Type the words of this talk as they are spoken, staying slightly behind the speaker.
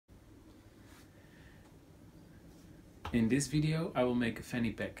In this video I will make a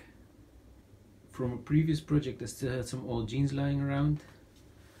fanny pack. From a previous project I still had some old jeans lying around.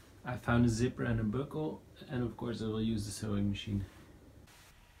 I found a zipper and a buckle, and of course I will use the sewing machine.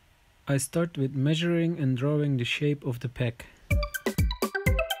 I start with measuring and drawing the shape of the pack.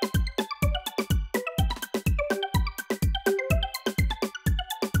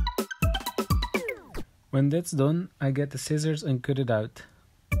 When that's done, I get the scissors and cut it out.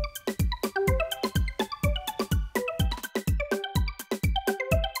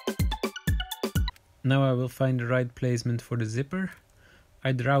 Now I will find the right placement for the zipper.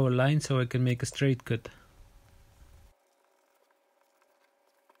 I draw a line so I can make a straight cut.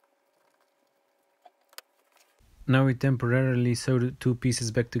 Now we temporarily sew the two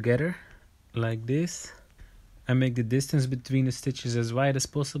pieces back together, like this. I make the distance between the stitches as wide as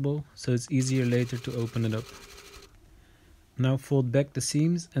possible, so it's easier later to open it up. Now fold back the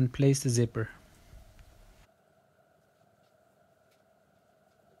seams and place the zipper.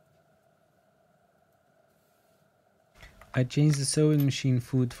 I changed the sewing machine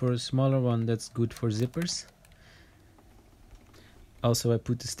foot for a smaller one that's good for zippers. Also I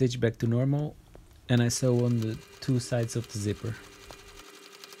put the stitch back to normal and I sew on the two sides of the zipper.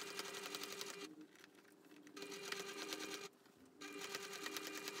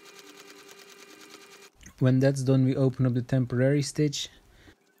 When that's done, we open up the temporary stitch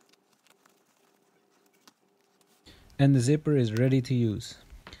and the zipper is ready to use.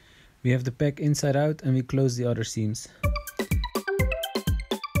 We have the pack inside out and we close the other seams.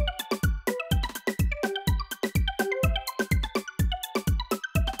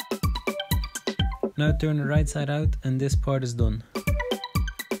 Now turn the right side out and this part is done.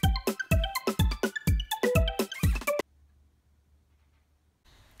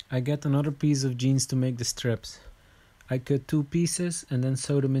 I get another piece of jeans to make the straps. I cut two pieces and then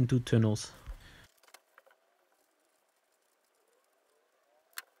sew them into tunnels.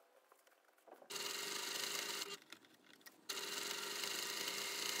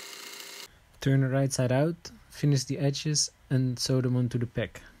 Turn the right side out, finish the edges and sew them onto the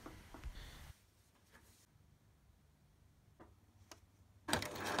pack.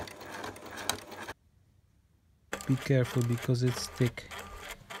 Be careful because it's thick.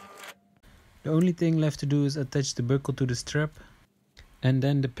 The only thing left to do is attach the buckle to the strap and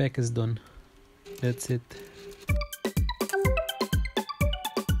then the pack is done. That's it.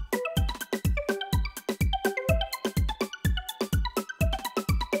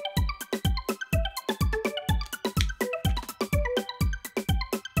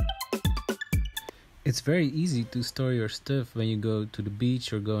 It's very easy to store your stuff when you go to the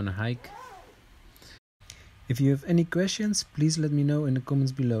beach or go on a hike. If you have any questions, please let me know in the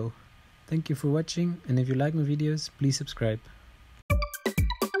comments below. Thank you for watching, and if you like my videos, please subscribe.